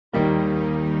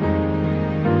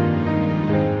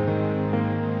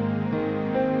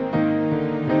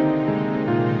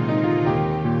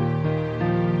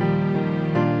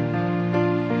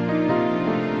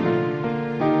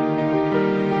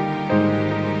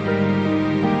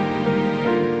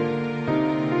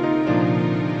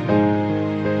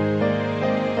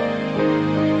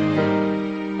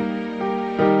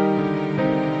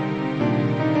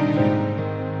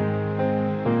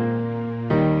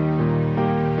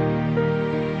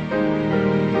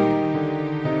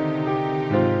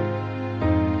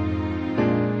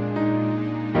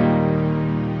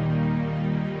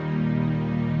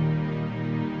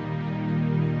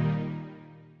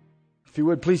you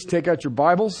would, please take out your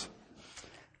Bibles.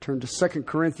 Turn to 2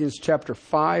 Corinthians chapter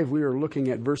 5. We are looking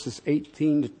at verses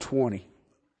 18 to 20.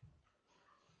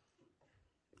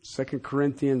 2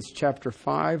 Corinthians chapter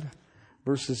 5,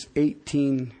 verses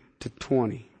 18 to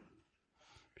 20.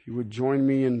 If you would join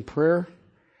me in prayer,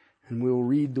 and we'll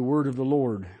read the word of the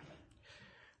Lord.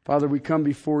 Father, we come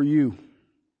before you,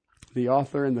 the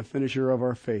author and the finisher of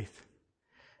our faith.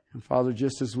 And Father,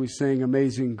 just as we sing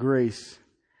Amazing Grace,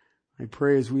 I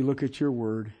pray as we look at your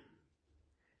word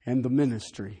and the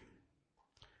ministry,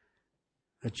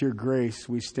 that your grace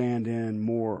we stand in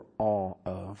more awe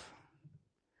of.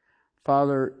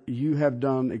 Father, you have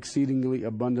done exceedingly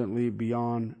abundantly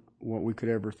beyond what we could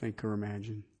ever think or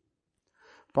imagine.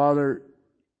 Father,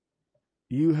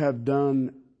 you have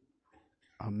done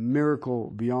a miracle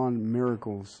beyond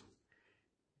miracles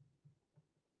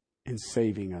in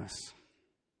saving us.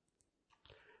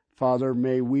 Father,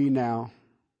 may we now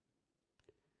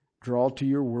draw to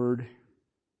your word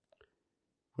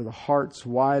with our hearts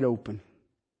wide open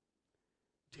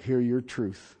to hear your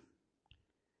truth.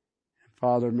 And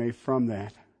Father, may from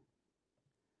that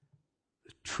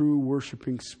the true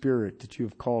worshiping spirit that you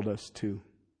have called us to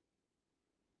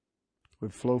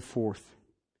would flow forth,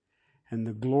 and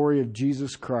the glory of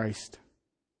Jesus Christ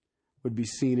would be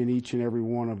seen in each and every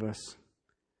one of us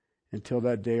until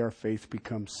that day our faith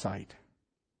becomes sight.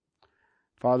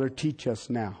 Father, teach us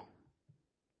now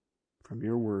from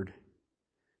your word,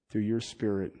 through your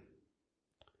spirit,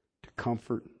 to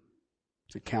comfort,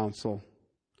 to counsel,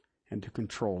 and to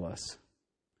control us.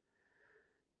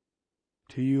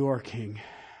 To you, our King.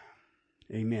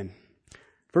 Amen.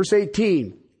 Verse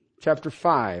 18, chapter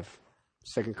 5,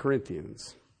 2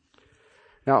 Corinthians.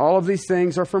 Now all of these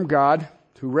things are from God,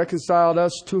 who reconciled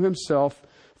us to himself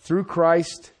through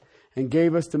Christ and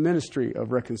gave us the ministry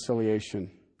of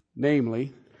reconciliation.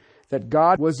 Namely, that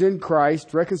God was in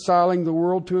Christ, reconciling the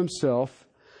world to himself,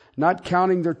 not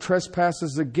counting their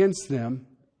trespasses against them,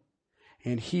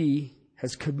 and he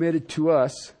has committed to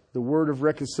us the word of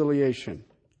reconciliation.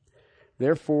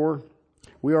 Therefore,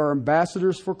 we are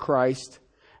ambassadors for Christ,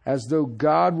 as though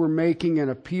God were making an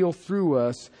appeal through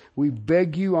us. We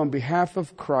beg you on behalf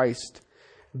of Christ,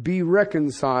 be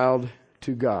reconciled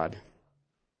to God.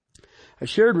 I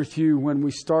shared with you when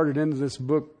we started into this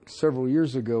book several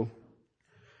years ago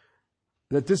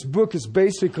that this book is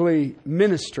basically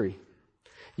ministry.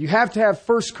 You have to have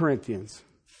 1 Corinthians.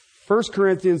 1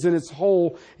 Corinthians in its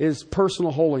whole is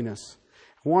personal holiness.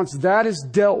 Once that is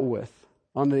dealt with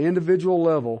on the individual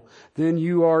level, then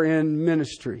you are in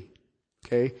ministry.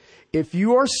 Okay? If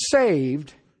you are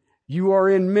saved, you are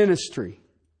in ministry.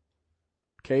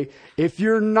 Okay? If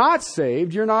you're not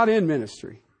saved, you're not in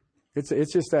ministry.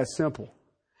 It's just that simple.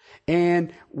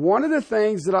 And one of the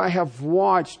things that I have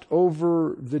watched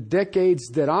over the decades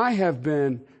that I have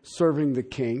been serving the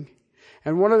King,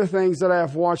 and one of the things that I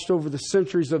have watched over the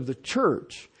centuries of the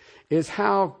church, is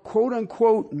how quote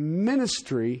unquote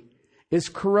ministry is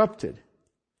corrupted.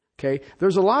 Okay?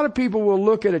 There's a lot of people who will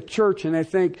look at a church and they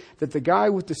think that the guy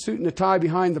with the suit and the tie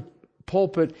behind the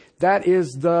pulpit, that is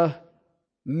the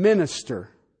minister.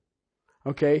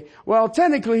 Okay? Well,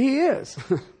 technically he is.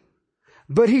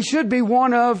 But he should be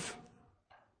one of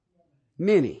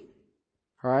many.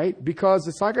 All right? Because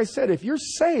it's like I said, if you're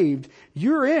saved,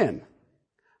 you're in.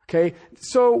 Okay?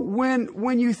 So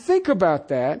when you think about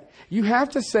that, you have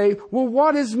to say, well,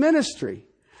 what is ministry?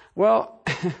 Well,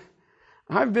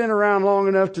 I've been around long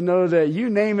enough to know that you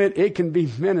name it, it can be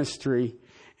ministry.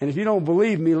 And if you don't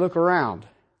believe me, look around.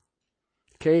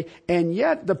 Okay? And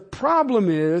yet the problem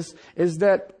is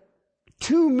that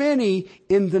too many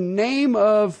in the name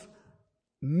of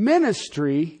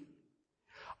ministry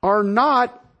are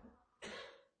not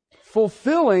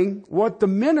fulfilling what the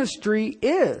ministry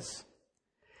is.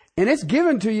 And it's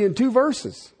given to you in 2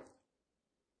 verses.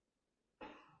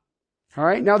 All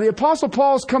right. Now the Apostle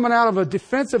Paul is coming out of a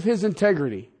defense of his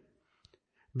integrity,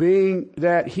 being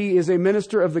that he is a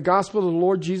minister of the gospel of the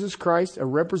Lord Jesus Christ, a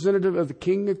representative of the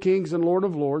King of Kings and Lord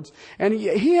of Lords. And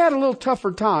he had a little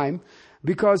tougher time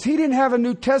because he didn't have a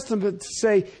New Testament to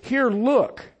say, here,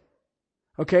 look.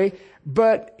 Okay.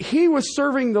 But he was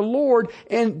serving the Lord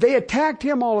and they attacked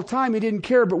him all the time. He didn't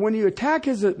care. But when you attack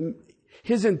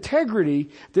his integrity,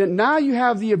 then now you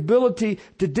have the ability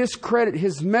to discredit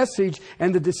his message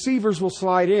and the deceivers will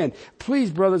slide in.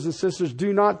 Please, brothers and sisters,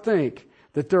 do not think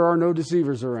that there are no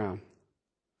deceivers around.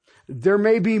 There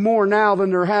may be more now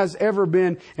than there has ever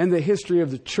been in the history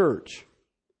of the church.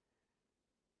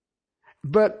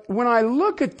 But when I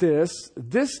look at this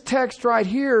text right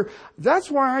here, that's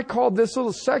why I called this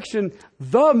little section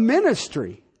the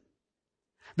ministry.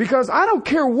 Because I don't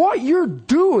care what you're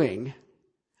doing,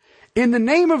 in the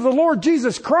name of the Lord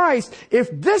Jesus Christ, if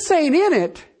this ain't in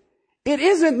it, it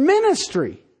isn't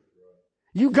ministry.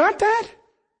 You got that?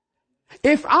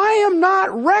 If I am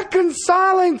not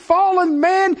reconciling fallen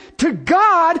man to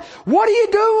God, what are you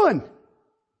doing?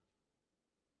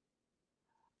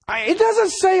 It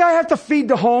doesn't say I have to feed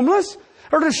the homeless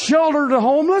or to shelter the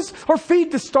homeless or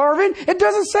feed the starving. It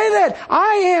doesn't say that.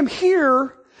 I am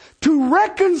here to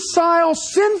reconcile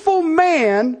sinful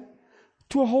man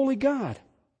to a holy God.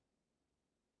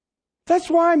 That's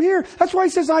why I'm here. That's why he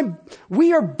says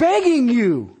we are begging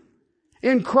you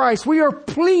in Christ. We are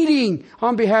pleading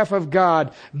on behalf of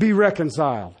God, be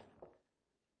reconciled.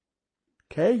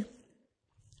 Okay?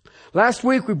 Last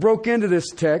week we broke into this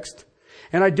text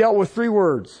and I dealt with 3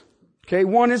 words. Okay,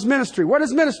 one is ministry. What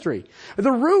is ministry?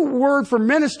 The root word for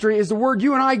ministry is the word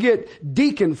you and I get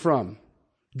deacon from.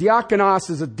 Diakonos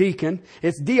is a deacon.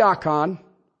 It's diakon.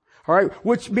 All right,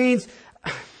 which means,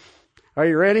 are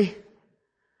you ready?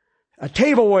 A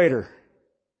table waiter.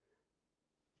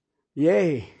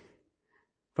 Yay.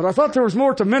 But I thought there was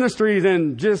more to ministry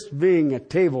than just being a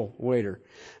table waiter.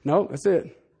 No, that's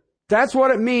it. That's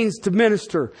what it means to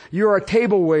minister. You're a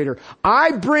table waiter.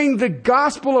 I bring the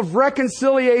gospel of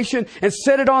reconciliation and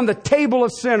set it on the table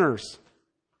of sinners.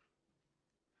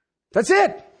 That's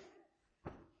it.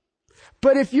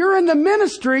 But if you're in the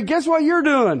ministry, guess what you're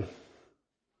doing?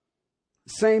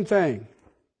 Same thing.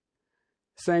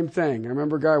 Same thing. I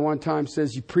remember a guy one time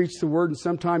says you preach the word and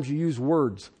sometimes you use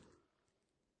words.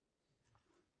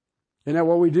 Isn't that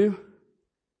what we do?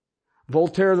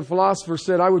 Voltaire, the philosopher,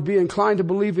 said, I would be inclined to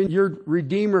believe in your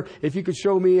Redeemer if you could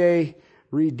show me a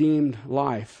redeemed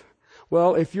life.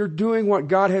 Well, if you're doing what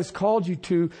God has called you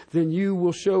to, then you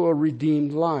will show a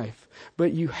redeemed life.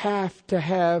 But you have to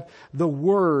have the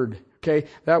Word. Okay,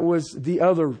 that was the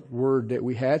other word that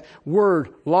we had.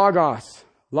 Word, logos,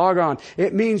 logon.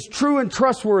 It means true and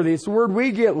trustworthy. It's the word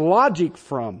we get logic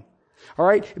from. All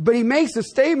right. But he makes a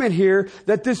statement here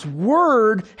that this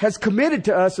word has committed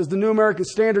to us as the New American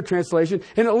Standard Translation.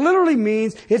 And it literally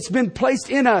means it's been placed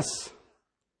in us.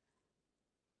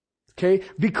 Okay.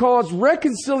 Because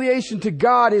reconciliation to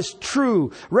God is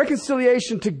true.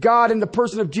 Reconciliation to God in the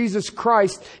person of Jesus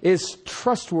Christ is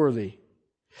trustworthy.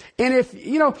 And if,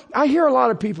 I hear a lot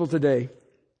of people today,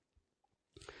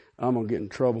 I'm going to get in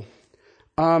trouble,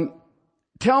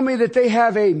 tell me that they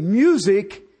have a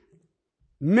music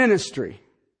ministry.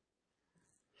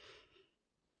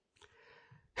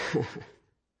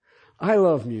 I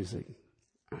love music.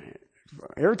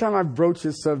 Every time I broach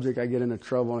this subject, I get into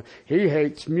trouble. He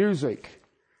hates music.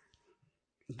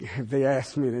 If they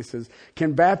ask me, they says,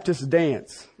 can Baptists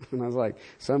dance? And I was like,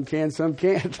 some can, some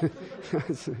can't.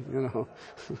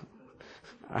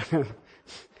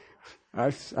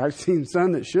 I've seen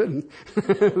some that shouldn't.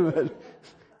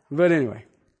 but anyway.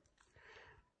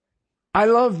 I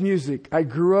love music. I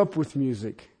grew up with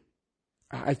music.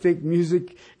 I think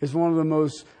music is one of the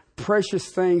most precious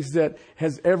things that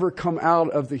has ever come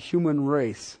out of the human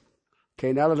race.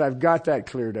 Okay, now that I've got that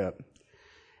cleared up.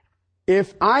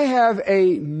 If I have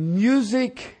a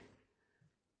music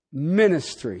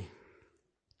ministry,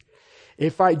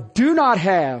 if I do not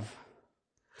have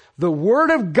the Word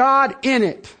of God in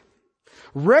it,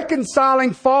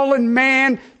 reconciling fallen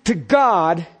man to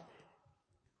God,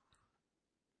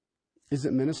 is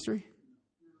it ministry?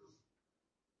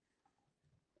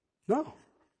 No.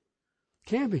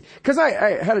 Can't be. Because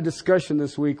I had a discussion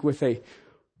this week with a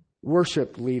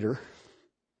worship leader,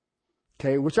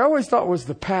 okay, which I always thought was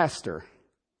the pastor.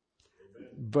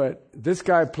 But this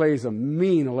guy plays a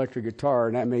mean electric guitar,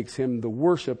 and that makes him the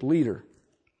worship leader.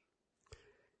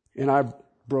 And I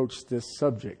broached this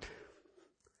subject.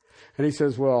 And he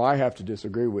says, well, I have to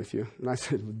disagree with you. And I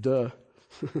said, well, duh.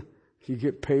 You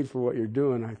get paid for what you're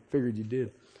doing. I figured you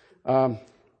did. I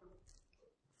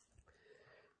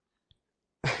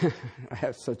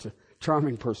have such a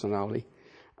charming personality.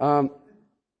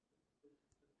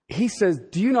 He says,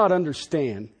 do you not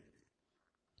understand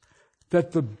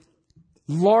that the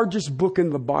largest book in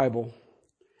the Bible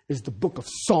is the book of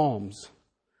Psalms?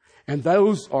 And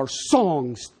those are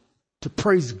songs to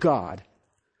praise God.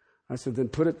 I said, then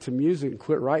put it to music and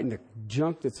quit writing the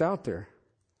junk that's out there.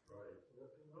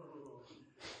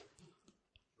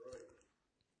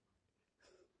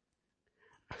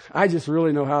 I just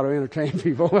really know how to entertain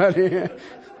people.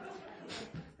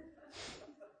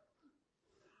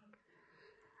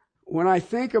 When I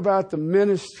think about the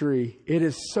ministry, it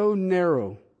is so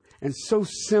narrow and so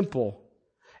simple.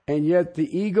 And yet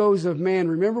the egos of man,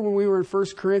 remember when we were in 1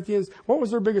 Corinthians, what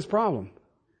was their biggest problem?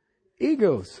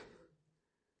 Egos.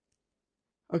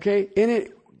 Okay, and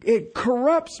it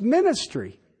corrupts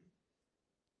ministry.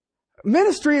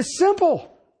 Ministry is simple.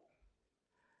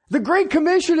 The Great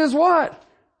Commission is what?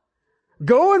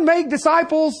 Go and make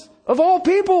disciples of all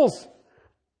peoples.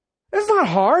 It's not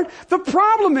hard. The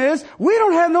problem is we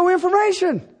don't have no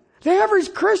information. The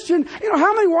average Christian,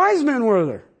 how many wise men were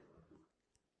there?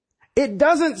 It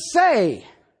doesn't say.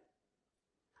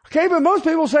 Okay, but most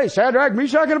people say Shadrach,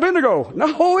 Meshach, and Abednego.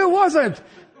 No, it wasn't.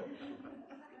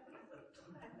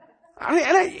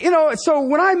 So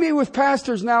when I meet with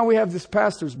pastors now, we have this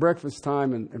pastor's breakfast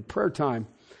time and prayer time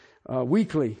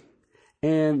weekly.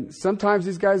 And sometimes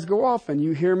these guys go off and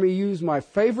you hear me use my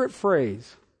favorite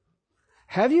phrase.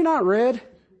 Have you not read?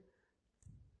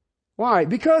 Why?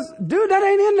 Because, dude, that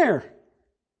ain't in there.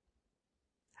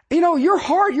 Your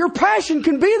heart, your passion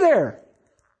can be there.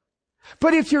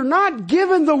 But if you're not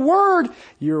given the Word,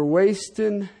 you're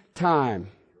wasting time.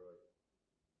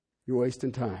 You're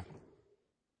wasting time.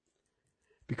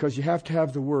 Because you have to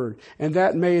have the Word. And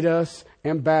that made us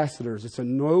ambassadors. It's a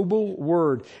noble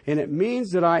word. And it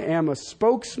means that I am a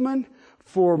spokesman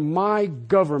for my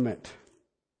government.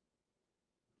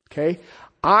 Okay?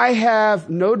 I have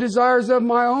no desires of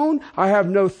my own. I have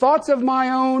no thoughts of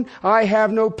my own. I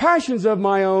have no passions of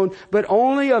my own, but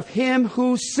only of Him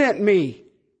who sent me.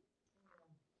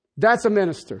 That's a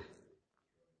minister.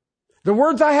 The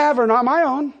words I have are not my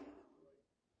own.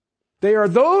 They are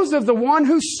those of the one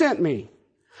who sent me.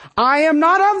 I am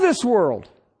not of this world.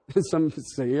 Some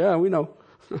say, yeah, we know.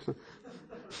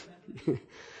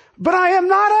 But I am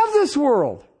not of this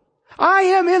world. I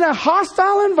am in a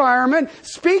hostile environment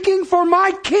speaking for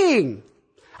my King.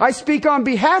 I speak on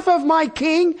behalf of my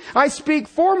King. I speak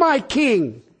for my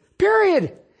King.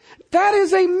 Period. That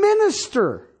is a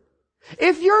minister.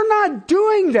 If you're not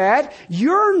doing that,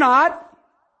 you're not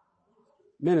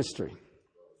ministering.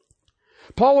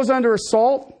 Paul was under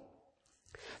assault.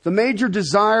 The major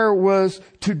desire was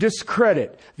to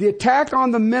discredit. The attack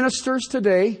on the ministers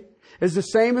today is the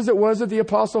same as it was of the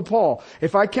Apostle Paul.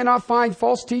 If I cannot find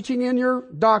false teaching in your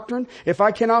doctrine, if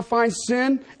I cannot find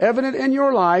sin evident in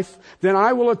your life, then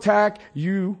I will attack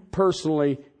you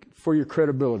personally for your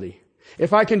credibility.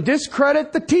 If I can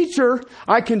discredit the teacher,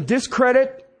 I can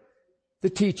discredit the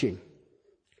teaching.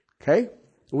 Okay?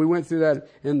 We went through that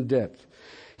in depth.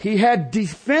 He had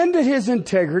defended his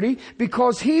integrity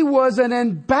because he was an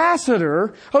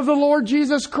ambassador of the Lord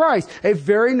Jesus Christ. A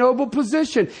very noble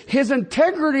position. His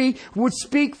integrity would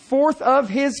speak forth of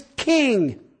his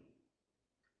King.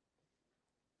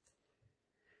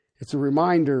 It's a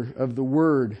reminder of the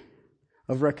word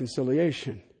of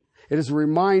reconciliation. It is a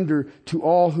reminder to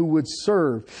all who would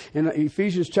serve. In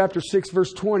Ephesians chapter 6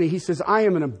 verse 20, he says, I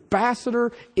am an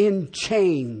ambassador in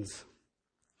chains.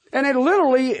 And it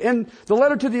literally, in the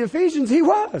letter to the Ephesians, he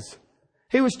was.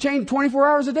 He was chained 24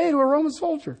 hours a day to a Roman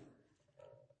soldier.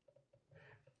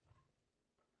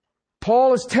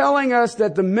 Paul is telling us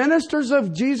that the ministers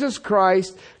of Jesus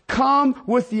Christ come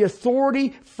with the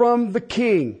authority from the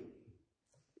King.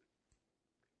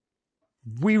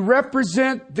 We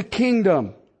represent the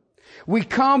kingdom. We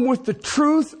come with the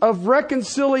truth of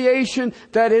reconciliation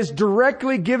that is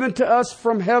directly given to us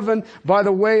from heaven by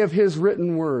the way of His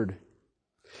written word.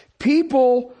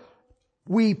 People,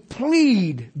 we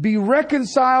plead, be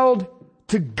reconciled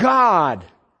to God,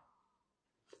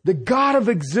 the God of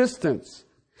existence.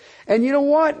 And you know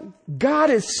what? God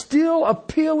is still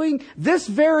appealing this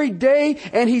very day,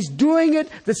 and He's doing it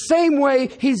the same way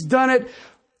He's done it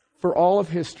for all of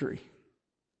history.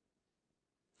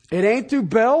 It ain't through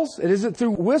bells. It isn't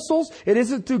through whistles. It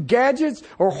isn't through gadgets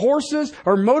or horses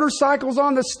or motorcycles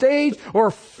on the stage or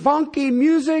funky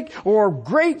music or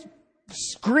great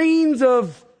screens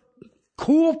of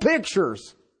cool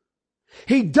pictures.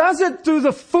 He does it through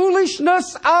the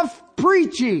foolishness of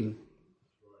preaching.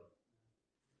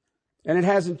 And it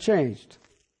hasn't changed.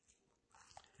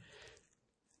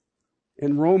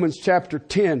 In Romans chapter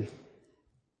 10,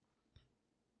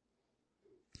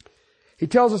 he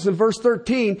tells us in verse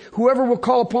 13, whoever will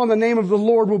call upon the name of the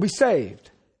Lord will be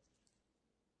saved.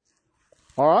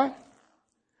 All right?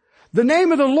 The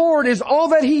name of the Lord is all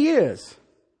that He is.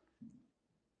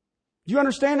 Do you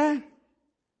understand that?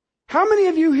 How many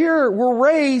of you here were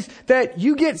raised that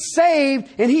you get saved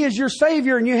and He is your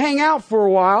Savior and you hang out for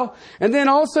a while and then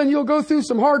all of a sudden you'll go through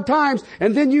some hard times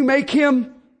and then you make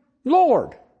Him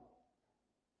Lord?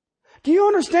 Do you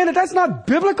understand that that's not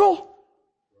biblical?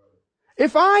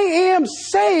 If I am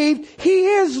saved, He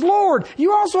is Lord.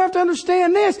 You also have to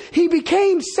understand this. He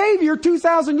became Savior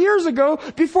 2,000 years ago.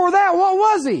 Before that, what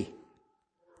was He?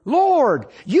 Lord.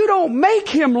 You don't make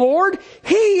Him Lord.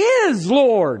 He is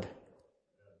Lord.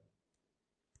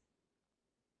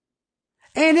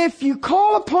 And if you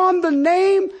call upon the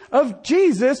name of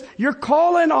Jesus, you're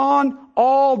calling on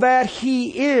all that He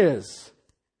is.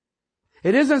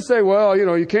 It isn't say, well,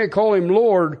 you can't call him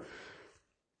Lord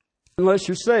unless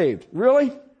you're saved.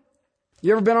 Really?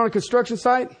 You ever been on a construction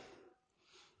site?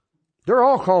 They're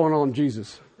all calling on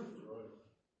Jesus.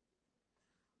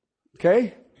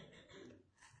 Okay?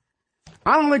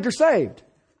 I don't think they're saved.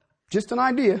 Just an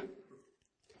idea.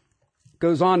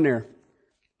 Goes on there.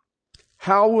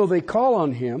 How will they call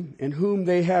on him in whom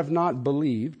they have not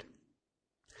believed?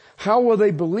 How will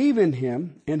they believe in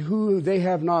him in whom they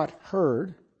have not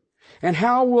heard? And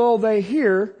how will they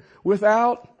hear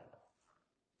without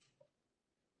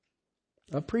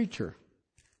a preacher?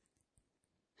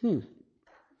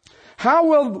 How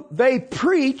will they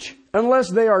preach unless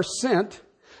they are sent?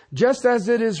 Just as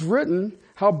it is written,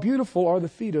 how beautiful are the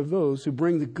feet of those who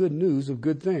bring the good news of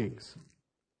good things.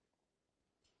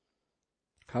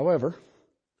 However,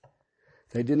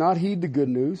 they did not heed the good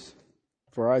news,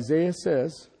 for Isaiah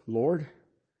says, Lord,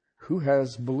 who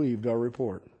has believed our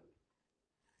report?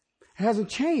 It hasn't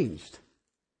changed.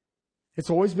 It's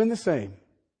always been the same.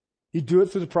 You do it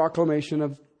through the proclamation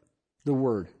of the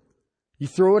word. You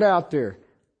throw it out there.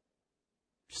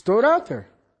 Just throw it out there.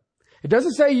 It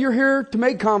doesn't say you're here to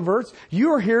make converts.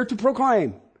 You are here to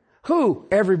proclaim. Who?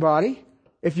 Everybody.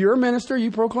 If you're a minister,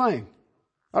 you proclaim.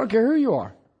 I don't care who you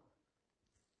are.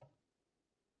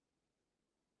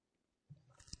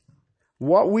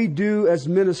 What we do as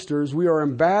ministers, we are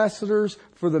ambassadors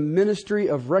for the ministry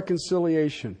of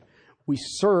reconciliation. We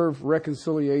serve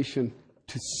reconciliation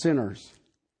to sinners.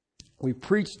 We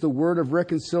preach the word of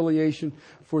reconciliation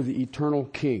for the eternal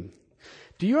King.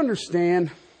 Do you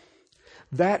understand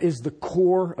that is the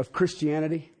core of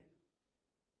Christianity?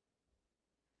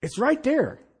 It's right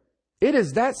there. It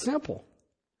is that simple.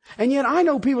 And yet I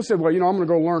know people say, well, I'm going to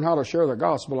go learn how to share the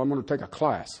gospel. I'm going to take a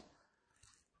class.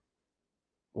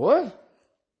 What?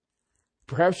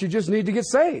 Perhaps you just need to get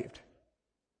saved.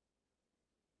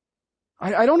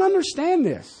 I don't understand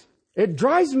this. It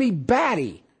drives me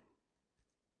batty.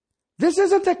 This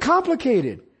isn't that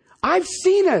complicated. I've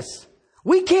seen us.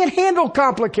 We can't handle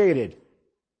complicated.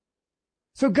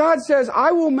 So God says,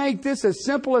 I will make this as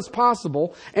simple as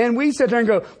possible. And we sit there and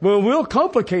go, well, we'll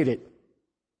complicate it.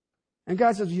 And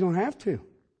God says, you don't have to.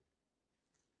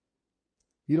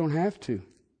 You don't have to.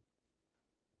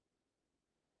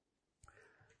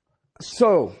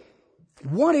 So,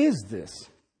 what is this?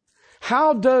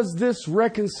 How does this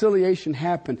reconciliation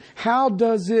happen? How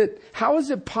is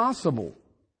it possible?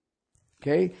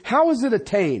 Okay? How is it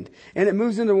attained? And it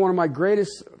moves into one of my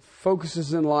greatest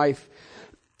focuses in life,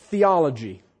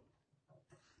 theology.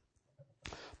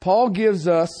 Paul gives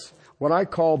us what I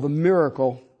call the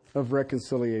miracle of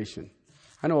reconciliation.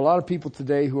 I know a lot of people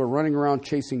today who are running around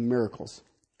chasing miracles.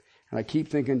 And I keep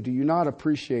thinking, do you not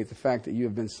appreciate the fact that you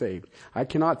have been saved? I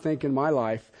cannot think in my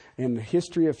life, in the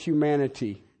history of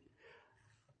humanity,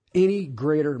 any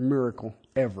greater miracle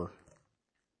ever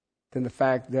than the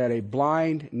fact that a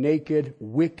blind, naked,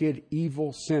 wicked,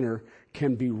 evil sinner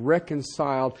can be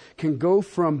reconciled, can go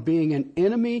from being an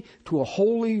enemy to a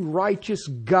holy, righteous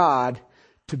God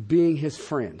to being his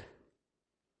friend.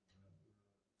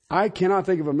 I cannot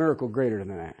think of a miracle greater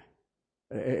than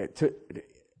that.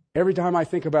 Every time I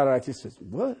think about it, I just say,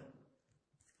 what?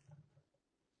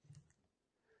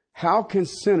 How can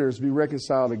sinners be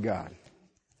reconciled to God?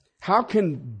 How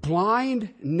can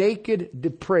blind, naked,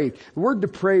 depraved? The word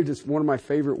depraved is one of my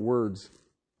favorite words.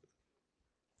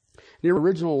 In the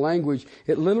original language,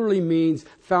 it literally means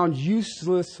found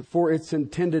useless for its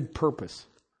intended purpose.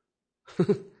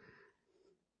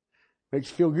 Makes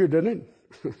you feel good, doesn't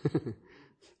it?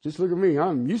 Just look at me.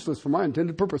 I'm useless for my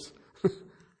intended purpose.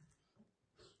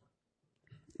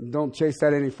 Don't chase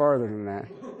that any farther than that.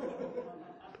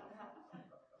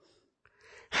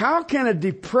 How can a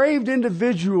depraved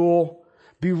individual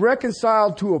be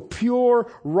reconciled to a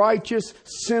pure, righteous,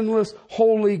 sinless,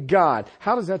 holy God?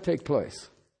 How does that take place?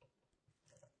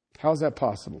 How is that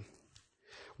possible?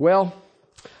 Well,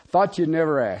 thought you'd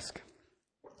never ask.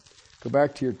 Go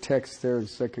back to your text there in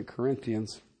 2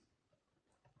 Corinthians.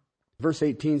 Verse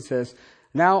 18 says,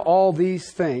 now all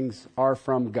these things are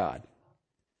from God.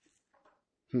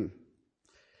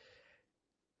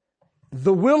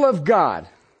 The will of God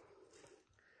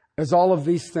is all of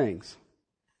these things.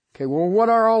 Okay, well, what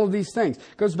are all of these things?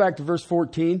 It goes back to verse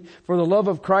 14. For the love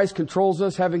of Christ controls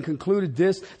us, having concluded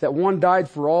this, that one died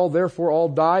for all, therefore all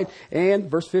died. And,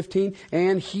 verse 15,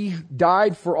 and he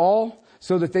died for all,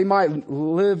 so that they might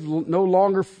no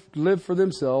longer live for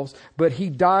themselves, but he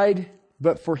died,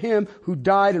 but for him who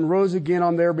died and rose again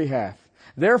on their behalf.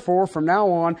 Therefore, from now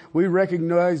on, we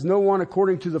recognize no one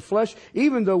according to the flesh,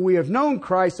 even though we have known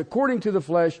Christ according to the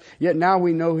flesh, yet now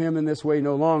we know him in this way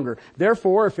no longer.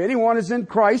 Therefore, if anyone is in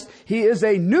Christ, he is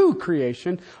a new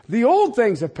creation. The old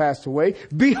things have passed away.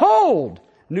 Behold,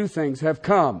 new things have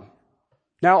come.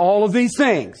 Now, all of these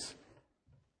things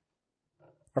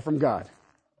are from God.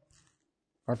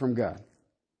 Are from God.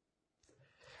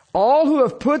 All who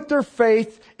have put their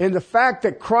faith in the fact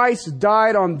that Christ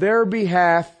died on their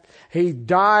behalf, he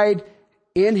died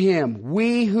in him.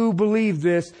 We who believe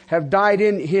this have died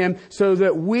in him so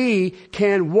that we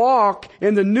can walk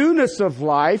in the newness of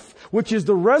life, which is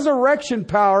the resurrection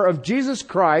power of Jesus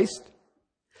Christ.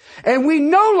 And we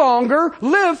no longer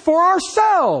live for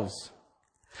ourselves.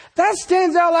 That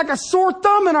stands out like a sore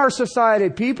thumb in our society,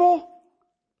 people.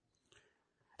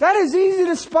 That is easy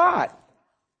to spot.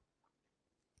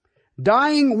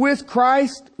 Dying with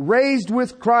Christ, raised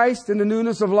with Christ in the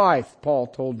newness of life, Paul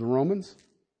told the Romans.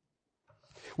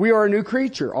 We are a new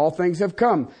creature. All things have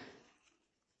come.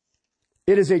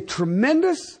 It is a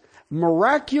tremendous,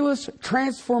 miraculous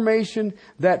transformation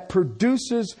that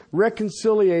produces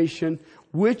reconciliation,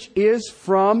 which is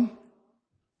from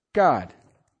God.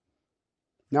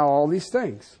 Now, all these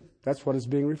things, that's what is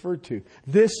being referred to.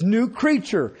 This new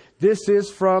creature, this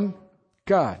is from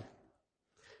God.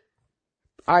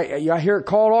 I hear it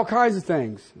called all kinds of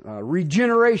things.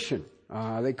 Regeneration.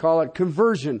 They call it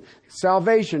conversion,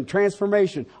 salvation,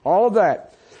 transformation. All of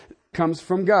that comes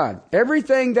from God.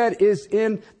 Everything that is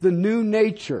in the new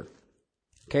nature.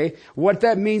 Okay. What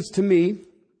that means to me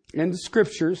in the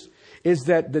scriptures is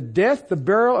that the death, the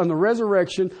burial, and the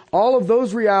resurrection, all of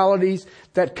those realities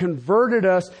that converted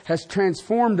us, has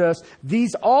transformed us.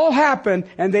 These all happen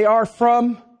and they are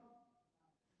from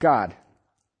God.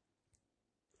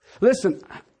 Listen,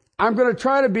 I'm going to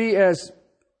try to be as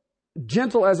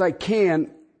gentle as I can,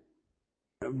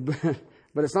 but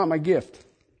it's not my gift.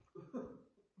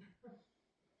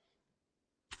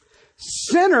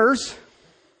 Sinners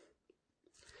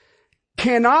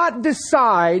cannot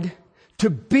decide to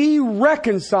be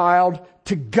reconciled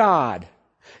to God.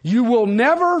 You will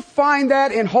never find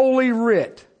that in Holy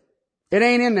Writ. It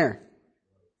ain't in there.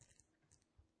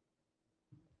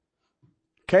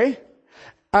 Okay?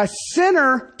 A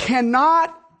sinner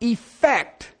cannot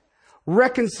effect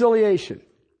reconciliation.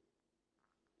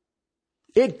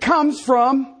 It comes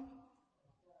from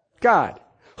God.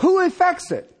 Who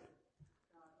effects it?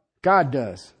 God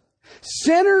does.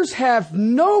 Sinners have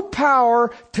no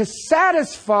power to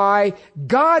satisfy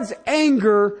God's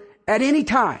anger at any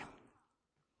time.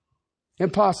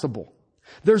 Impossible.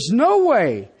 There's no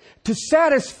way to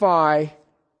satisfy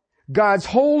God's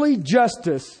holy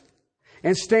justice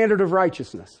and standard of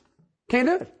righteousness. Can't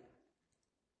do it.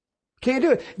 Can't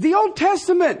do it. The Old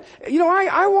Testament,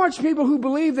 I watch people who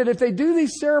believe that if they do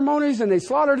these ceremonies and they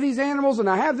slaughter these animals and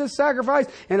I have this sacrifice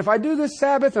and if I do this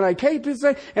Sabbath and I keep this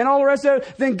thing and all the rest of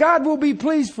it, then God will be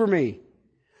pleased for me.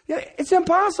 It's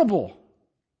impossible.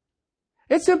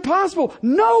 It's impossible.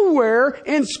 Nowhere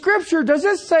in Scripture does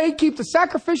it say keep the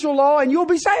sacrificial law and you'll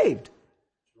be saved.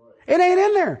 It ain't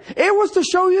in there. It was to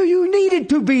show you needed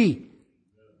to be.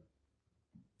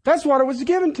 That's what it was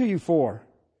given to you for.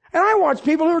 And I watch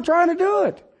people who are trying to do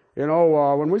it.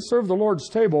 When we serve the Lord's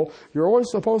table, you're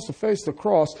always supposed to face the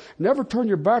cross. Never turn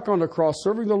your back on the cross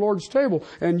serving the Lord's table.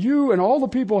 And you and all the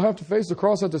people have to face the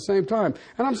cross at the same time.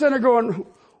 And I'm sitting there going,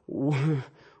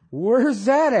 where's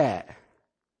that at?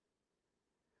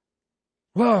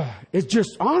 Well, it's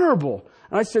just honorable.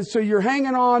 And I said, so you're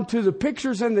hanging on to the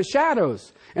pictures and the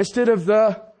shadows instead of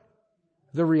the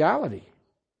reality.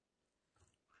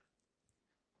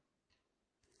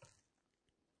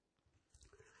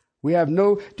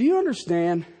 Do you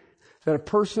understand that a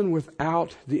person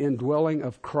without the indwelling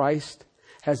of Christ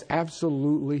has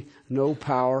absolutely no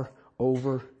power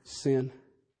over sin?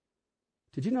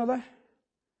 Did you know that?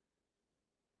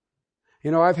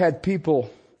 I've had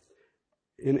people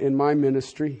in my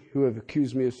ministry who have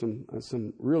accused me of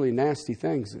some really nasty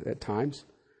things at times.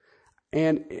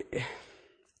 And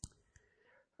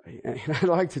I'd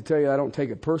like to tell you I don't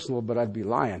take it personal, but I'd be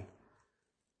lying.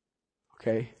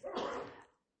 Okay?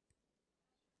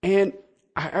 And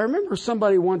I remember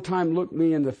somebody one time looked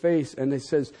me in the face and they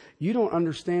says, you don't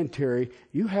understand, Terry.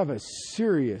 You have a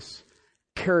serious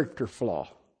character flaw.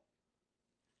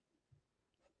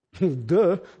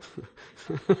 Duh.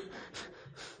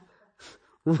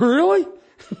 Really?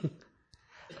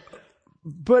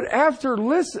 But after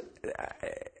the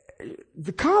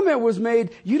comment was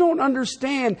made, you don't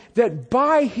understand that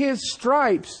by His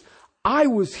stripes I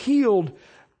was healed,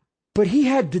 but He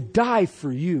had to die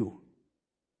for you.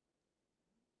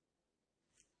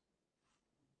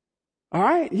 All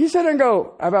right? You sit there and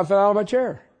go, I about fell out of my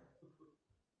chair.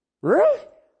 Really?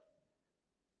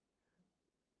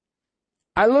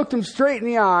 I looked him straight in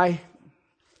the eye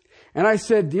and I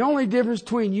said, the only difference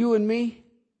between you and me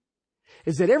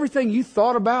is that everything you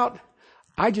thought about,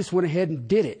 I just went ahead and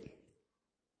did it.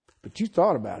 But you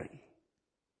thought about it.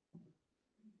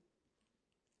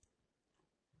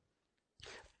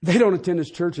 They don't attend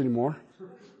this church anymore.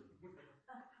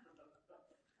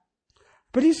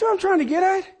 But you see what I'm trying to get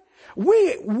at?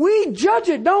 We judge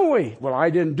it, don't we? Well, I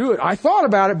didn't do it. I thought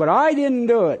about it, but I didn't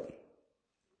do it.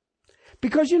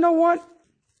 Because you know what?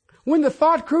 When the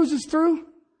thought cruises through,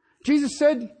 Jesus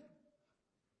said,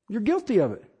 you're guilty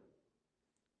of it.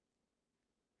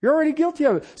 You're already guilty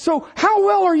of it. So how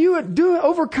well are you at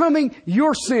overcoming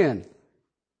your sin?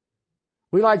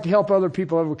 We like to help other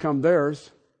people overcome theirs.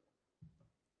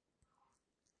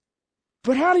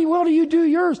 But how well do you do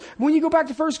yours? When you go back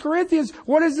to 1 Corinthians,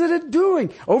 what is it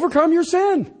doing? Overcome your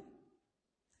sin.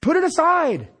 Put it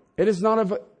aside. It is not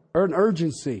of an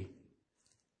urgency.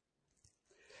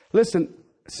 Listen,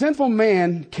 sinful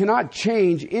man cannot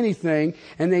change anything,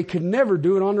 and they could never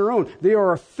do it on their own. They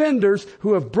are offenders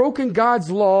who have broken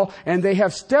God's law, and they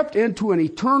have stepped into an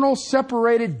eternal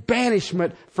separated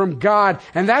banishment from God.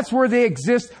 And that's where they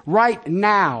exist right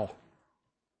now.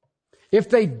 If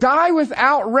they die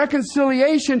without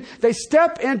reconciliation, they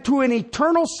step into an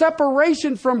eternal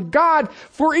separation from God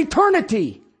for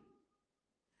eternity.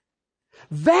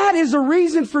 That is a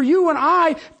reason for you and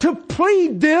I to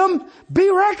plead them,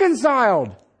 be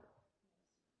reconciled.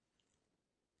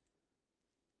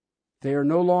 They are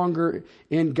no longer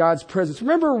in God's presence.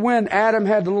 Remember when Adam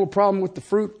had the little problem with the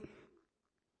fruit?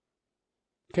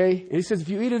 Okay, and he says, if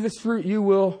you eat of this fruit, you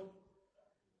will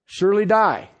surely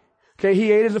die. Okay,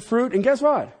 he ate of the fruit, and guess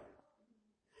what?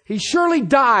 He surely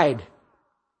died.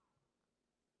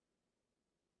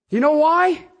 You know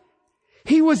why?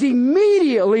 He was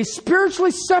immediately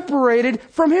spiritually separated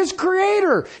from his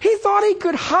Creator. He thought he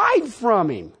could hide from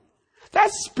Him.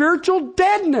 That's spiritual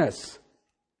deadness.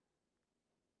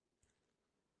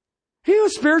 He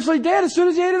was spiritually dead as soon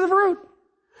as he ate of the fruit.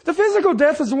 The physical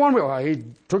death is the one, he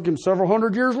took him several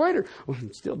hundred years later. Well,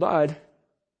 he still died.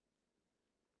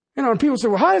 You know, and people say,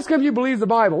 well, how does come you believe the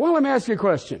Bible? Well, let me ask you a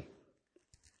question.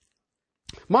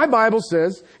 My Bible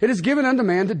says it is given unto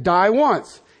man to die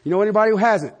once. You know anybody who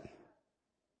hasn't?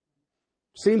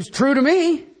 Seems true to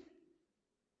me.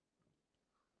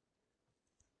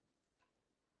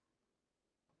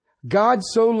 God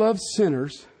so loved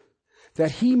sinners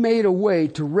that He made a way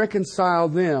to reconcile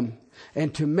them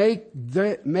and to make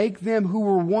them who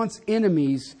were once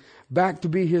enemies back to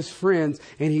be His friends.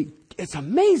 And it's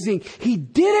amazing. He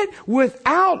did it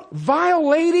without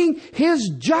violating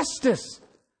His justice.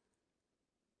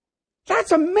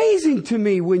 That's amazing to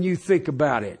me when you think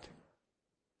about it.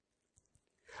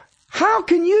 How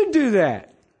can you do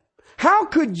that? How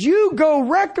could you go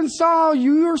reconcile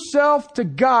yourself to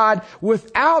God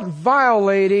without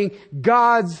violating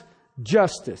God's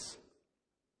justice?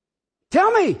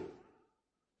 Tell me.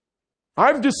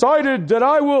 I've decided that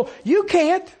I will. You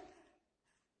can't.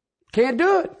 Can't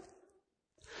do it.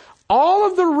 All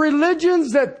of the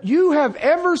religions that you have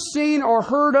ever seen or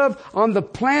heard of on the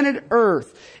planet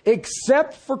Earth,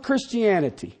 except for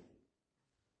Christianity,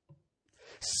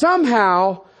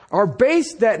 somehow are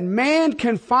based that man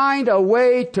can find a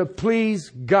way to please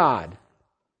God.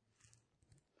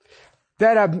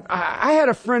 I had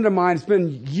a friend of mine, it's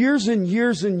been years and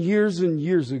years and years and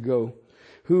years ago,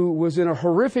 who was in a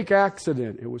horrific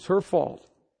accident. It was her fault.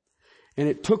 And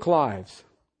it took lives.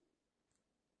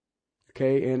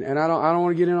 Okay, and I don't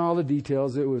want to get into all the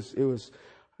details. It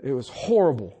was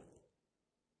horrible.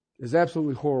 It was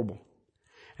absolutely horrible.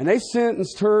 And they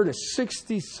sentenced her to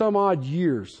 60 some odd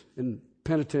years in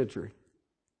penitentiary.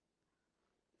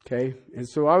 Okay, and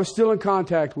so I was still in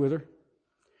contact with her.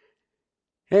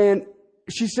 And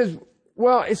she says,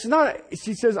 well, it's not,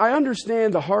 she says, I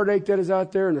understand the heartache that is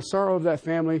out there and the sorrow of that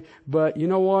family, but you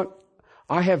know what?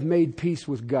 I have made peace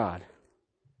with God.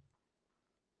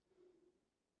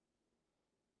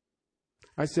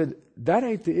 I said, that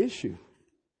ain't the issue.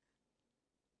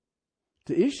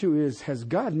 The issue is, has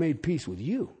God made peace with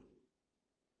you?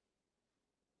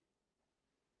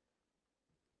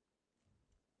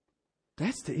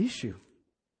 That's the issue.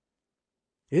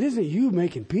 It isn't you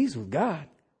making peace with God.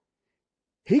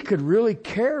 He could really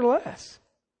care less.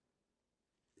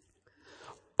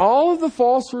 All of the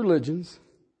false religions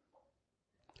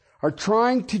are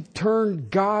trying to turn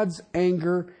God's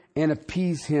anger and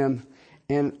appease Him,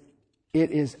 and it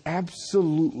is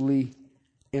absolutely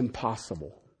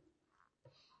impossible.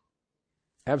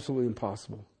 Absolutely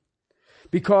impossible.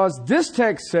 Because this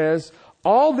text says,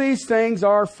 All these things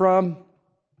are from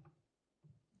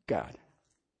God.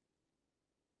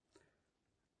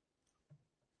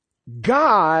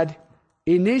 God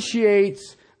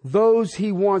initiates those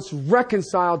He wants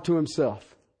reconciled to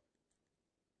Himself.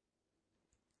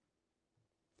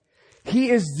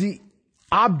 He is the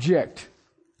object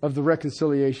of the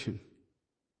reconciliation,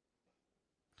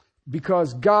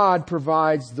 because God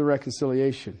provides the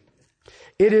reconciliation.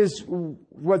 It is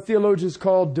what theologians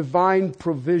call divine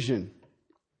provision.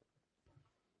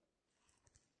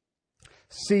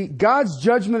 See, God's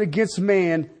judgment against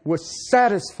man was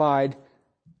satisfied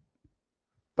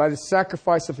by the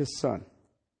sacrifice of His Son.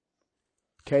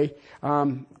 Okay?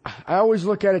 I always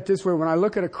look at it this way. When I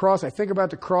look at a cross, I think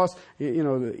about the cross,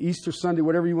 the Easter Sunday,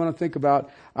 whatever you want to think about.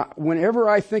 Whenever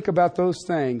I think about those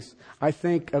things, I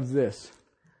think of this: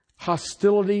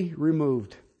 hostility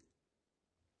removed.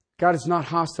 God is not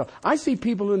hostile. I see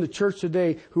people in the church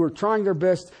today who are trying their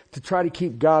best to try to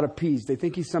keep God appeased. They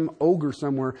think He's some ogre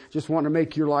somewhere just wanting to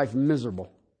make your life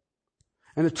miserable.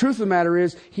 And the truth of the matter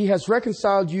is, He has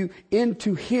reconciled you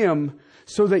into Him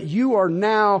so that you are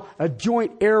now a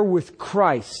joint heir with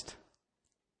Christ.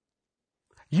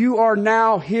 You are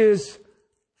now His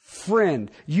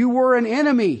friend. You were an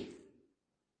enemy.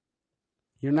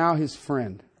 You're now His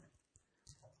friend.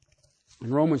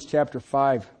 In Romans chapter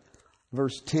 5,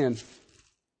 verse 10.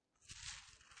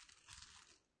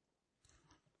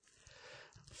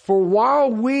 For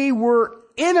while we were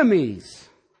enemies,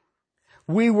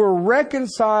 we were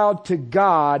reconciled to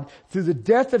God through the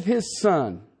death of His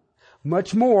Son.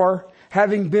 Much more,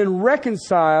 having been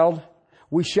reconciled,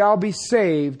 we shall be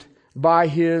saved by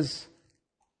His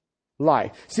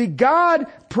life. See, God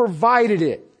provided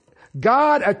it.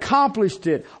 God accomplished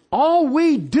it. All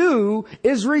we do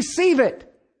is receive it.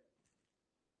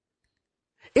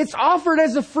 It's offered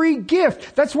as a free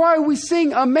gift. That's why we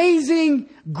sing Amazing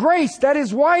Grace. That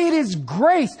is why it is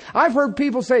grace. I've heard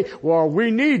people say, well,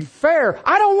 we need fair.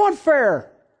 I don't want fair.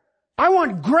 I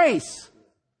want grace.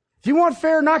 If you want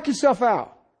fair, knock yourself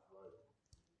out.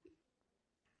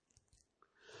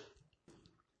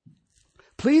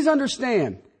 Please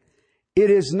understand, it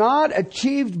is not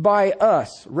achieved by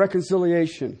us,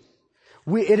 reconciliation.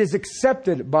 It is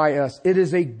accepted by us. It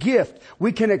is a gift.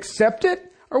 We can accept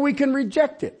it or we can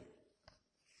reject it.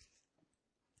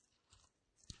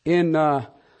 In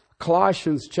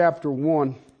Colossians chapter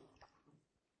 1,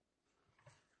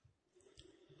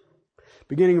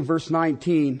 beginning in verse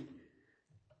 19,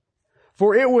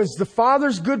 for it was the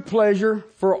Father's good pleasure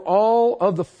for all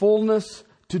of the fullness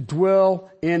to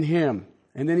dwell in Him.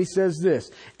 And then he says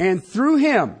this, and through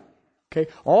Him,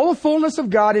 okay, all the fullness of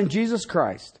God in Jesus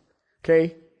Christ,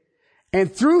 okay,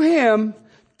 and through Him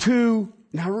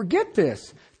now get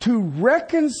this, to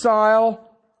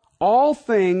reconcile all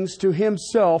things to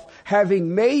Himself,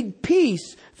 having made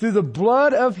peace through the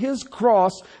blood of His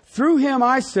cross. Through Him,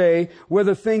 I say,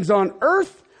 whether things on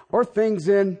earth or things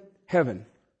in heaven.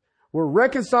 We're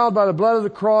reconciled by the blood of the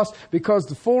cross because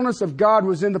the fullness of God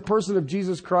was in the person of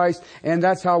Jesus Christ, and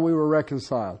that's how we were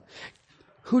reconciled.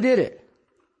 Who did it?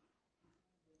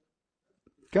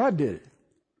 God did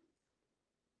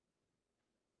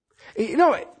it. You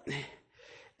know,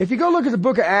 if you go look at the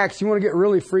book of Acts, you want to get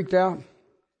really freaked out?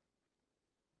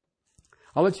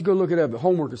 I'll let you go look it up, a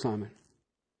homework assignment.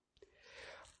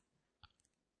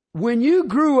 When you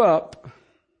grew up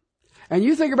and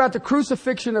you think about the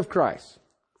crucifixion of Christ,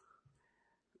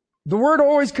 the word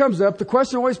always comes up, the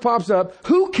question always pops up,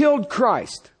 who killed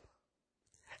Christ?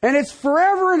 And it's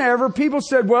forever and ever, people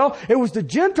said, well, it was the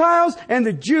Gentiles and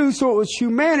the Jews, so it was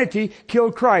humanity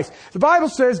killed Christ. The Bible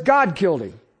says God killed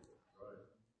Him.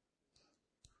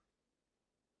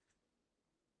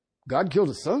 God killed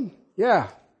His Son? Yeah.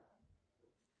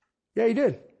 Yeah, He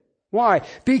did. Why?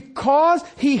 Because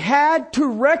He had to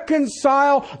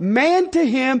reconcile man to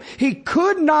Him. He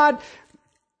could not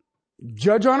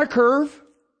judge on a curve,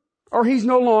 or He's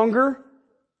no longer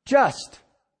just.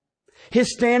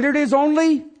 His standard is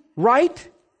only right.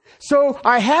 So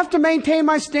I have to maintain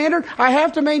my standard. I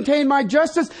have to maintain my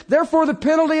justice. Therefore, the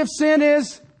penalty of sin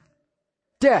is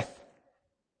death.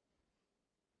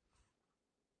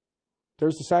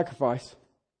 There's the sacrifice.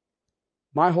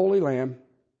 My holy lamb.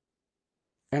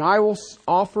 And I will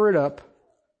offer it up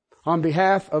on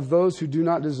behalf of those who do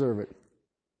not deserve it.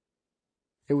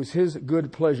 It was His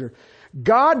good pleasure.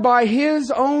 God, by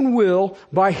His own will,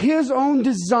 by His own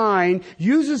design,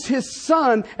 uses His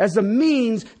Son as a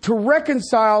means to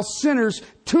reconcile sinners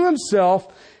to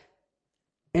Himself.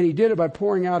 And He did it by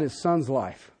pouring out His Son's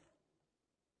life.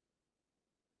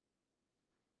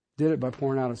 Did it by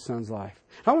pouring out His Son's life.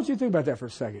 I want you to think about that for a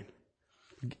second.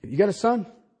 You got a son?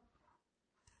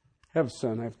 I have a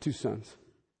son. I have 2 sons.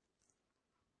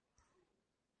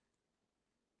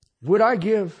 Would I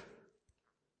give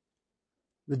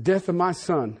the death of my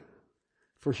son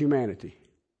for humanity?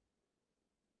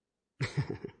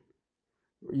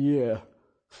 Yeah.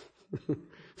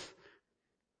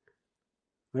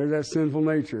 There's that sinful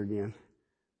nature again.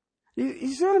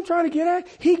 You see what I'm trying to get at?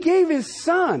 He gave His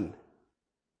Son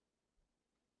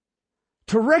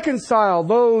to reconcile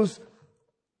those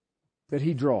that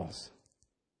He draws.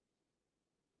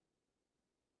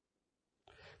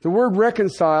 The word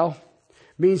reconcile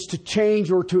means to change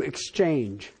or to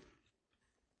exchange.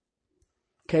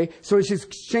 Okay, so it's just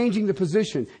exchanging the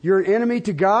position. You're an enemy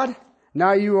to God.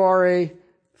 Now you are a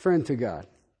friend to God.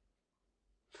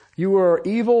 You were an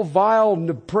evil, vile,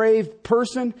 depraved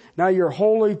person. Now you're a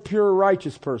holy, pure,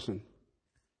 righteous person.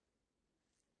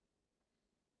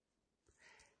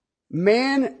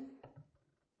 Man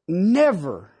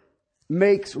never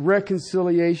makes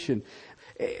reconciliation.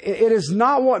 It is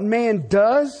not what man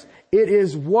does. It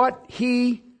is what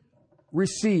he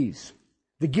receives.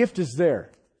 The gift is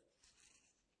there.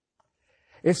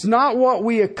 It's not what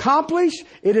we accomplish.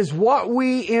 It is what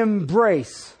we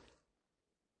embrace.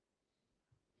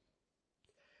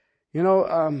 You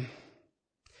know,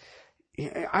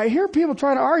 I hear people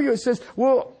trying to argue. It says,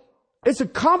 well, it's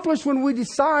accomplished when we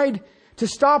decide to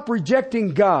stop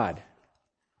rejecting God.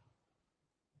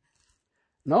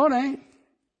 No, it ain't.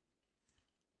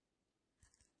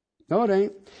 No, it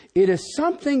ain't. It is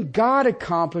something God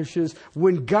accomplishes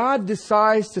when God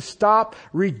decides to stop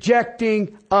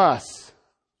rejecting us.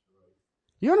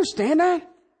 You understand that?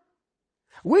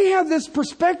 We have this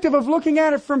perspective of looking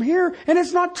at it from here, and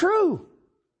it's not true.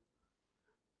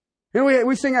 You know,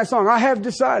 we sing that song, I have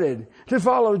decided to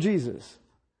follow Jesus.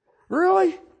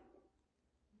 Really?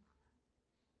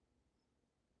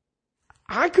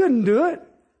 I couldn't do it.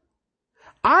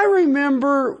 I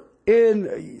remember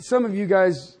some of you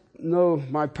guys know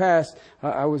my past.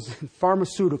 I was in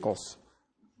pharmaceuticals.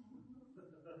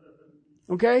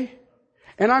 Okay?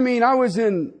 And I mean, I was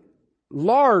in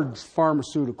large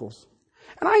pharmaceuticals.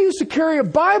 And I used to carry a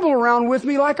Bible around with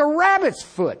me like a rabbit's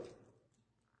foot.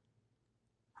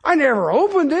 I never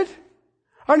opened it.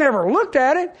 I never looked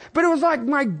at it, but it was like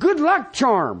my good luck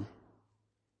charm.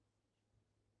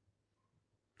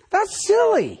 That's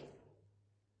silly.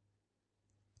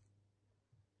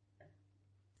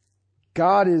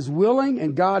 God is willing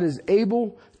and God is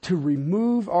able to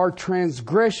remove our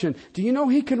transgression. Do you know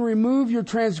He can remove your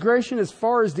transgression as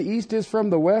far as the east is from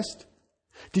the west?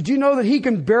 Did you know that He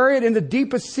can bury it in the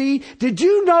deepest sea? Did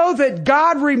you know that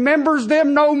God remembers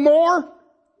them no more?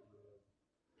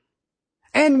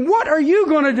 And what are you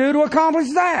going to do to accomplish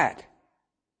that?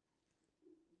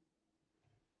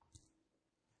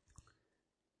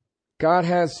 God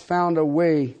has found a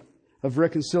way of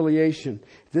reconciliation.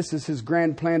 This is His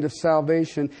grand plan of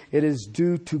salvation. It is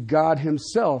due to God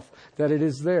Himself that it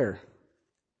is there.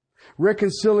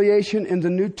 Reconciliation in the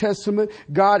New Testament,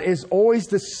 God is always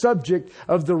the subject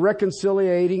of the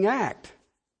reconciliating act.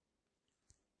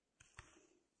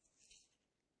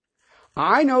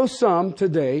 I know some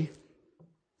today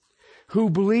who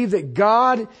believe that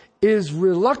God is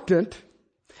reluctant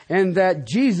and that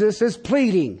Jesus is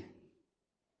pleading.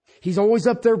 He's always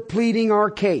up there pleading our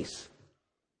case.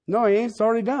 No, He ain't. It's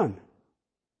already done.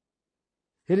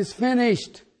 It is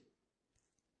finished.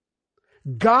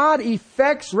 God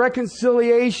effects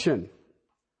reconciliation.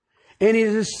 And it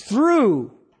is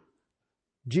through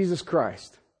Jesus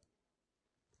Christ.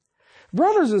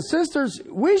 Brothers and sisters,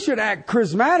 we should act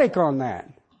charismatic on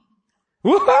that.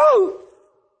 Woohoo!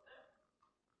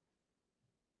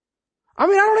 I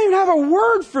mean, I don't even have a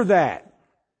word for that.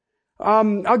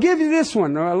 I'll give you this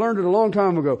one. I learned it a long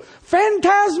time ago.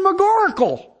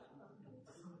 Phantasmagorical.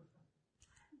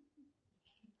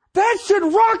 That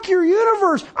should rock your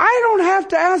universe. I don't have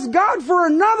to ask God for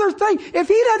another thing if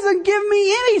He doesn't give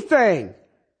me anything.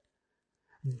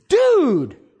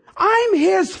 Dude, I'm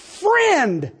His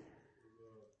friend.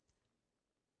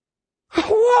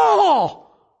 Whoa!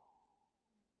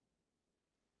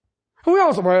 And we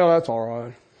all say, well, that's all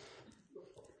right.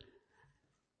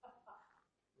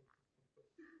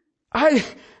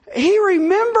 He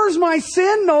remembers my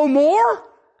sin no more.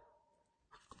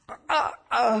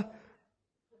 I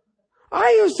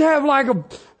used to have like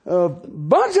a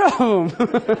bunch of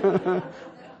them.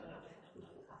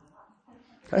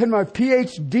 I had my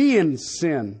PhD in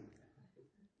sin.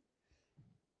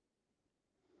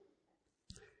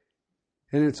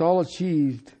 And it's all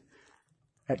achieved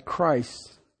at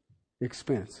Christ's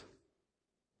expense.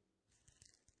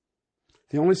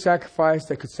 The only sacrifice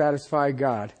that could satisfy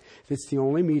God, it's the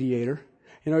only mediator,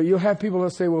 You know, you'll have people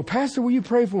that say, well, Pastor, will you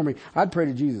pray for me? I'd pray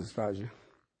to Jesus if I was you.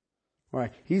 Why?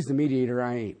 He's the mediator,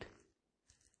 I ain't.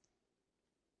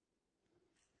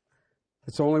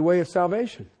 It's the only way of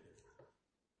salvation.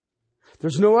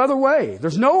 There's no other way.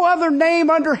 There's no other name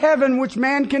under heaven which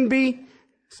man can be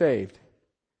saved.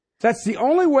 That's the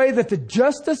only way that the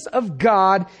justice of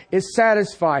God is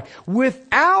satisfied.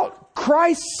 Without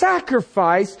Christ's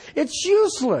sacrifice, it's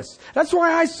useless. That's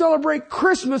why I celebrate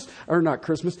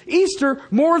Easter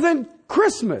more than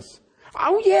Christmas.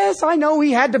 Oh yes, I know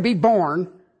He had to be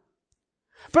born.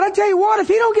 But I tell you what, if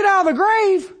He don't get out of the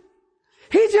grave,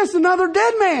 He's just another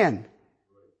dead man.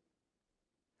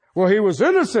 Well, He was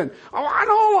innocent. Oh, I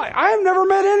know. I've never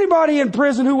met anybody in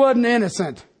prison who wasn't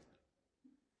innocent.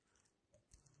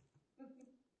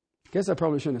 Guess I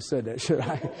probably shouldn't have said that, should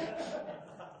I?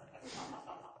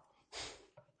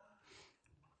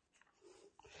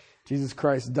 Jesus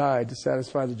Christ died to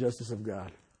satisfy the justice of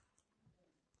God.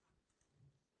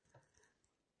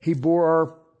 He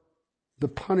bore the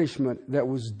punishment that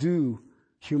was due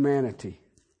humanity.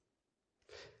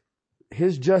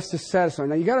 His justice satisfied.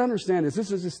 Now you got to understand this.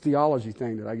 This is this theology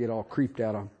thing that I get all creeped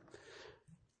out on.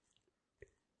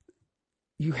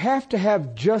 You have to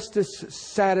have justice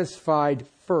satisfied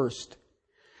first.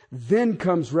 Then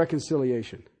comes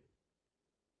reconciliation.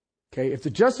 Okay, if the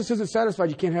justice isn't satisfied,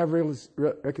 you can't have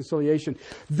reconciliation.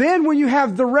 Then when you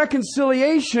have the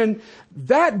reconciliation,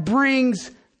 that brings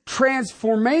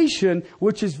transformation,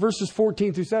 which is verses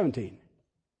 14 through 17.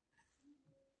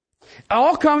 It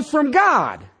all comes from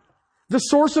God, the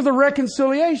source of the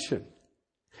reconciliation.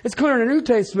 It's clear in the New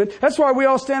Testament. That's why we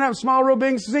all stand up and smile real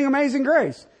big and sing Amazing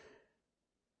Grace.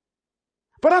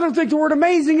 But I don't think the word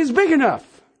amazing is big enough.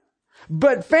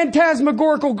 But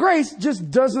phantasmagorical grace just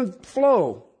doesn't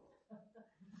flow.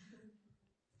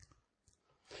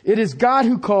 It is God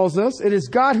who calls us. It is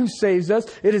God who saves us.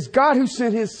 It is God who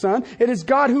sent His Son. It is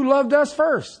God who loved us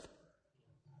first.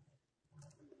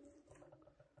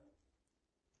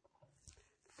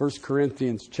 1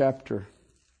 Corinthians chapter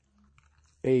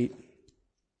 8,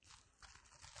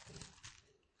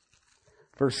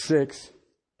 verse 6.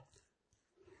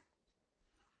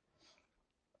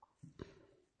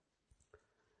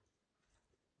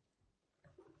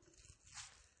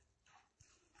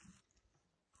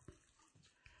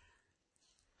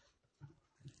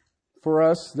 For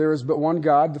us, there is but one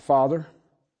God, the Father,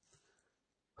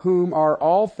 whom are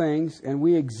all things, and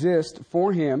we exist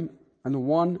for Him, and the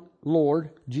one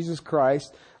Lord, Jesus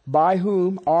Christ, by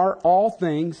whom are all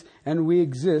things, and we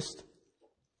exist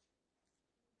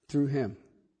through Him.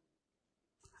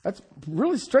 That's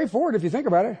really straightforward if you think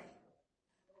about it.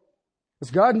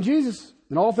 It's God and Jesus,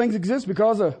 and all things exist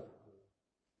because of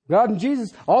God and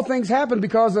Jesus. All things happen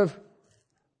because of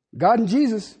God and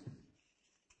Jesus,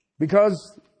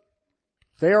 because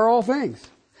they are all things.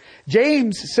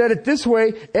 James said it this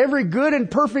way, every good and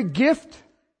perfect gift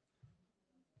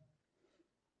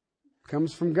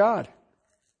comes from God.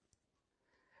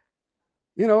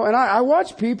 You know, and I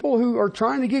watch people who are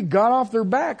trying to get God off their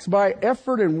backs by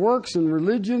effort and works and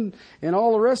religion and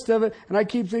all the rest of it. And I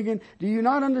keep thinking, do you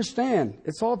not understand?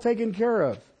 It's all taken care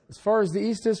of as far as the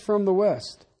east is from the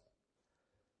west.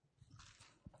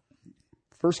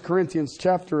 1 Corinthians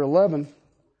chapter 11.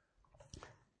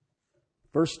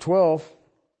 Verse 12,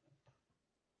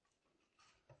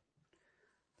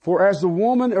 for as the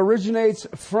woman originates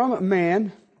from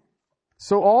man,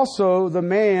 so also the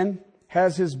man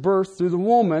has his birth through the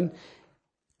woman,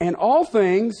 and all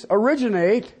things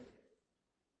originate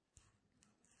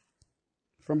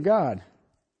from God.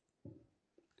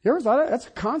 You ever thought of that? That's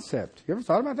a concept. You ever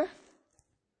thought about that?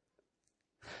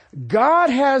 God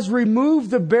has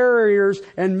removed the barriers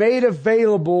and made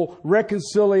available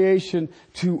reconciliation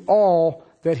to all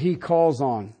that He calls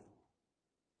on.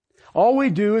 All we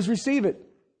do is receive it.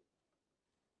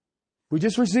 We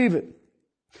just receive it.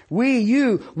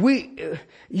 You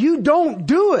don't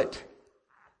do it.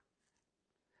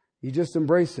 You just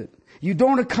embrace it. You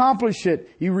don't accomplish it.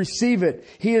 You receive it.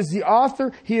 He is the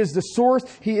author. He is the source.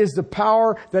 He is the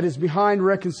power that is behind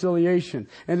reconciliation.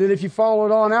 And then if you follow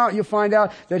it on out, you'll find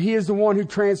out that He is the one who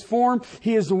transformed.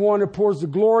 He is the one who pours the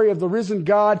glory of the risen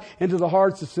God into the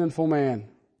hearts of sinful man.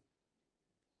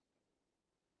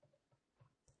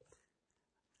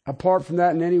 Apart from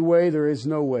that in any way, there is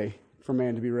no way for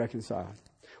man to be reconciled.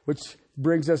 Which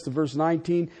brings us to verse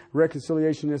 19.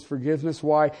 Reconciliation is forgiveness.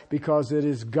 Why? Because it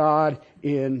is God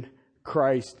in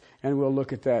Christ. And we'll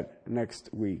look at that next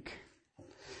week.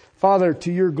 Father,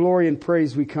 to Your glory and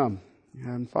praise we come.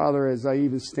 And Father, as I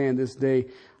even stand this day,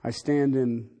 I stand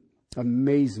in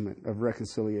amazement of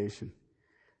reconciliation.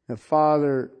 That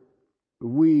Father,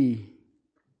 we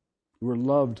We're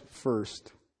loved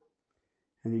first,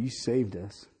 and that you saved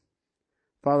us.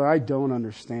 Father, I don't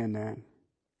understand that.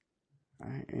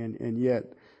 And yet,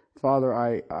 Father,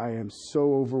 I am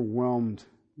so overwhelmed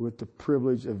with the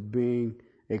privilege of being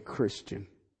a Christian.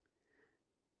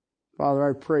 Father,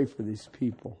 I pray for these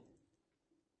people.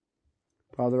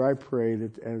 Father, I pray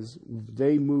that as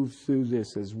they move through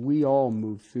this, as we all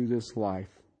move through this life,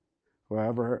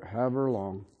 however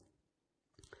long,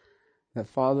 that,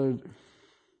 Father,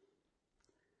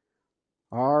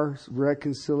 our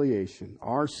reconciliation,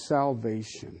 our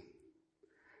salvation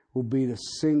will be the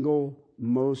single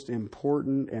most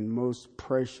important and most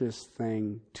precious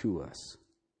thing to us.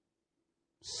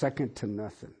 Second to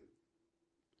nothing.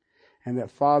 And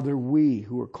that, Father, we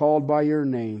who are called by your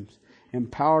names,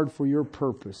 empowered for your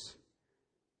purpose,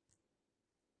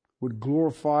 would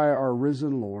glorify our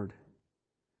risen Lord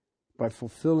by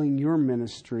fulfilling your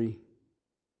ministry,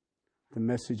 the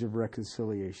message of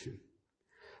reconciliation.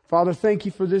 Father, thank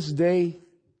you for this day.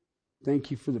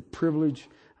 Thank you for the privilege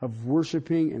of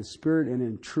worshiping in spirit and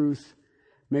in truth.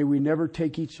 May we never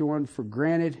take each one for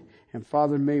granted. And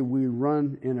Father, may we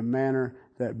run in a manner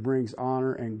that brings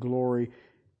honor and glory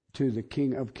to the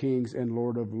King of Kings and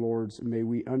Lord of Lords. May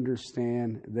we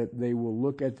understand that they will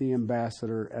look at the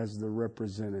ambassador as the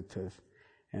representative.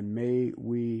 And may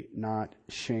we not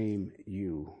shame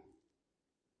you.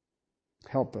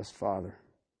 Help us, Father,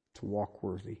 to walk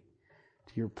worthy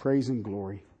to your praise and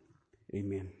glory.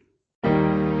 Amen.